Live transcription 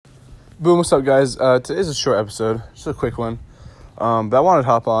Boom, what's up, guys? Today's a short episode, just a quick one. But I wanted to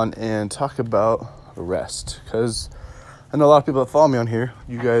hop on and talk about rest, because I know a lot of people that follow me on here.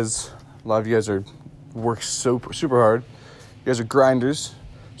 A lot of you guys work super hard. You guys are grinders,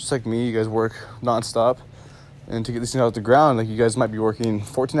 just like me. You guys work nonstop, and to get these things out the ground, like you guys might be working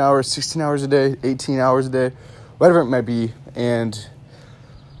 14 hours, 16 hours a day, 18 hours a day, whatever it might be, and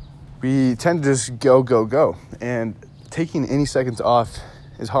we tend to just go, and taking any seconds off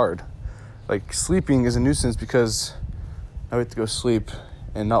is hard. Like, sleeping is a nuisance because now we have to go sleep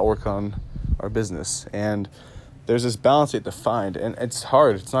and not work on our business. And there's this balance you have to find, and it's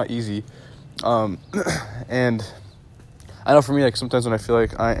hard. It's not easy. And I know for me, like, sometimes when I feel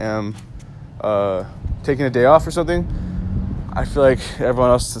like I am taking a day off or something, I feel like everyone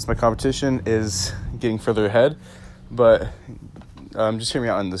else that's my competition is getting further ahead. But just hear me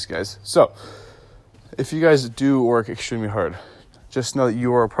out on this, guys. So if you guys do work extremely hard, just know that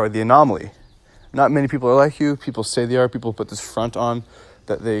you are part of the anomaly. Not many people are like you. People say they are. People put this front on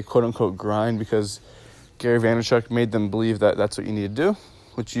that they quote-unquote grind because Gary Vaynerchuk made them believe that that's what you need to do,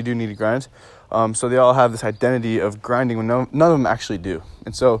 which you do need to grind. So they all have this identity of grinding when none of them actually do.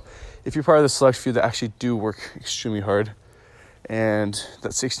 And so if you're part of the select few that actually do work extremely hard, and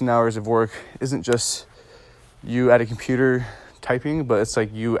that 16 hours of work isn't just you at a computer typing, but it's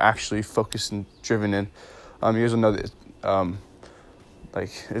like you actually focused and driven in, you guys will know that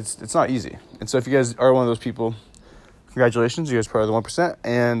it's not easy. And so if you guys are one of those people, congratulations, you guys are part of the 1%.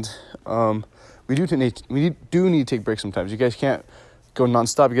 And we do need to take breaks sometimes. You guys can't go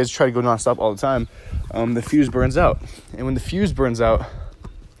nonstop. You guys try to go nonstop all the time. The fuse burns out. And when the fuse burns out,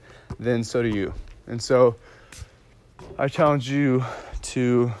 then so do you. And so I challenge you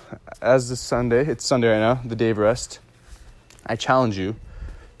to, as it's Sunday right now, the day of rest, I challenge you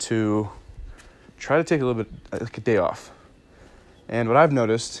to try to take a little bit, like a day off. And what I've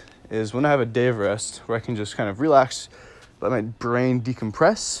noticed is when I have a day of rest where I can just kind of relax, let my brain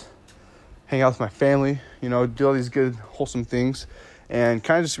decompress, hang out with my family, do all these good, wholesome things, and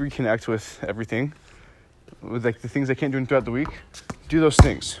kind of just reconnect with everything, with like the things I can't do throughout the week, do those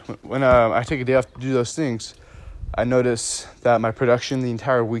things. When I take a day off to do those things, I notice that my production the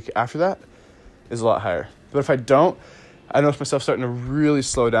entire week after that is a lot higher. But if I don't, I notice myself starting to really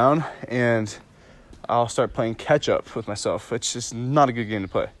slow down, and I'll start playing catch up with myself, which is not a good game to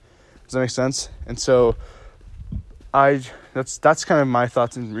play. Does that make sense? And so that's kind of my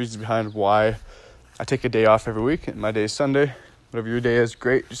thoughts and reasons behind why I take a day off every week. And my day is Sunday. Whatever your day is,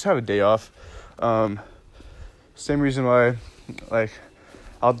 great. Just have a day off. Same reason why, like,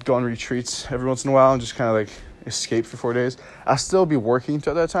 I'll go on retreats every once in a while and just kind of like escape for 4 days. I'll still be working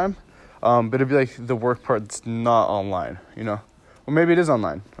throughout that time, but it'll be like the work part that's not online, or maybe it is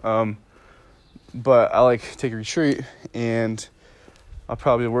online. But I like take a retreat, and I'll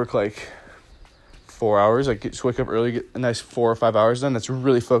probably work like 4 hours. Like, just wake up early, get a nice 4 or 5 hours done. That's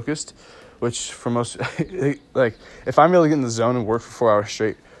really focused, which for most, like, if I'm able to get in the zone and work for 4 hours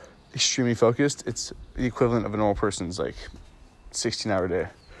straight, extremely focused, it's the equivalent of a normal person's like 16-hour day,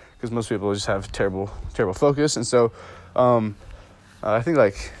 because most people just have terrible focus. And so I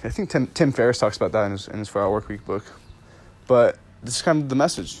think Tim Ferriss talks about that in his 4 Hour Workweek book. But this is kind of the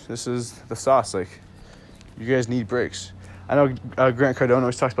message. This is the sauce. Like, you guys need breaks. I know Grant Cardone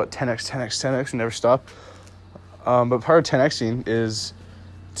always talks about 10x, and never stop. But part of 10xing is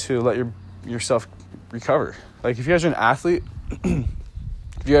to let yourself recover. Like, if you guys are an athlete, and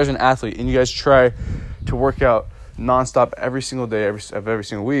you guys try to work out nonstop every single day, every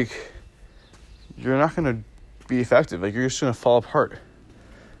single week, you're not going to be effective. Like, you're just going to fall apart.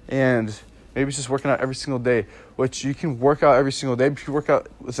 And maybe it's just working out every single day, which you can work out every single day. But if you work out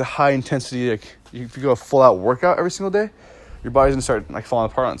with a high intensity, like if you go a full out workout every single day, your body's gonna start like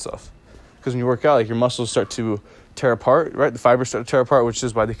falling apart on itself. Because when you work out, like, your muscles start to tear apart, right? The fibers start to tear apart, which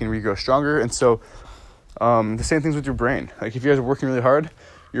is why they can regrow stronger. And so the same things with your brain. Like, if you guys are working really hard,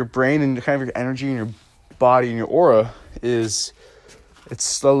 your brain and kind of your energy and your body and your aura it's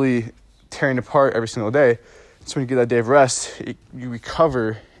slowly tearing apart every single day. So when you get that day of rest, you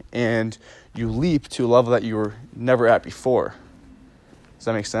recover and you leap to a level that you were never at before. Does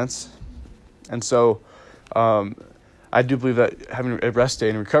that make sense? And so I do believe that having a rest day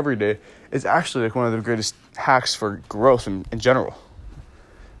and a recovery day is actually like one of the greatest hacks for growth in general,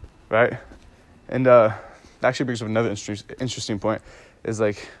 right? And that actually brings up another interesting point, is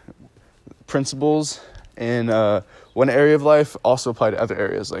like principles in one area of life also apply to other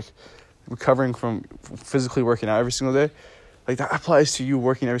areas. Like, recovering from physically working out every single day, like, that applies to you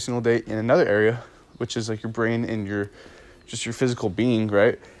working every single day in another area, which is like your brain and your physical being,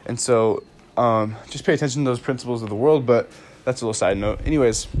 right? And so just pay attention to those principles of the world. But that's a little side note.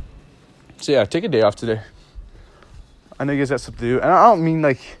 Anyways, So yeah, take a day off today. I know you guys got stuff to do, and I don't mean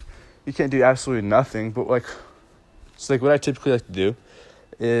like you can't do absolutely nothing, but like, it's like what I typically like to do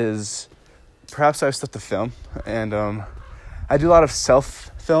is perhaps I have stuff to film, and I do a lot of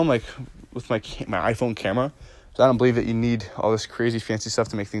self film, like with my iPhone camera. So I don't believe that you need all this crazy fancy stuff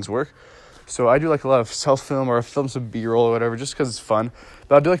to make things work. So I do like a lot of self film, or I film some B-roll or whatever, just because it's fun.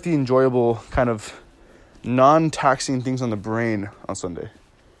 But I'll do like the enjoyable kind of non-taxing things on the brain on Sunday.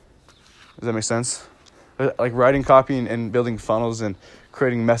 Does that make sense? Like writing copy and building funnels and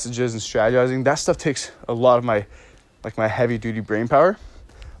creating messages and strategizing. That stuff takes a lot of my heavy duty brain power.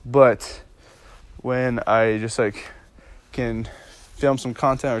 But when I just like can film some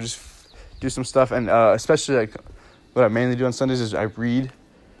content or just do some stuff, and especially like what I mainly do on Sundays is I read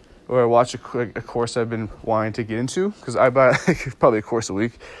or I watch a course I've been wanting to get into, because I buy like, probably a course a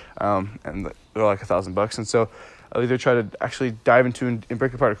week, and they're like $1,000, and so I'll either try to actually dive into and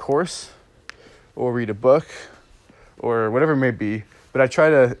break apart a course, or read a book, or whatever it may be. But I try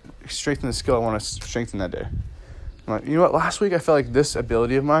to strengthen the skill I want to strengthen that day. I'm like, you know what? Last week I felt like this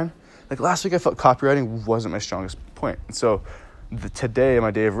ability of mine. Like last week I felt copywriting wasn't my strongest point, and so today,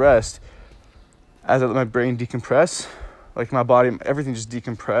 my day of rest, as I let my brain decompress, like my body, everything just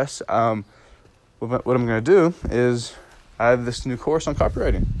decompress. What I'm going to do is I have this new course on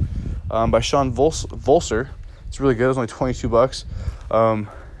copywriting by Sean Volser. It's really good. It was only $22.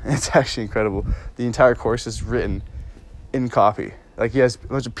 It's actually incredible. The entire course is written in copy. Like he has a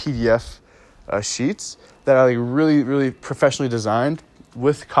bunch of PDF sheets that are like really, really professionally designed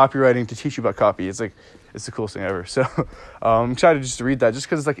with copywriting to teach you about copy. It's like, it's the coolest thing ever. So I'm excited just to read that, just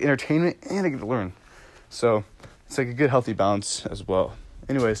because it's like entertainment and I get to learn. So it's like a good healthy balance as well.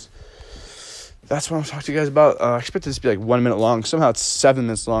 Anyways, that's what I'm talking to you guys about. I expect this to be like 1 minute long. Somehow it's 7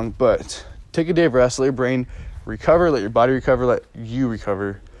 minutes long, but take a day of rest, let your brain recover, let your body recover, let you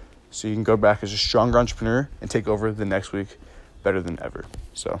recover, so you can go back as a stronger entrepreneur and take over the next week better than ever.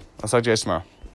 So I'll talk to you guys tomorrow.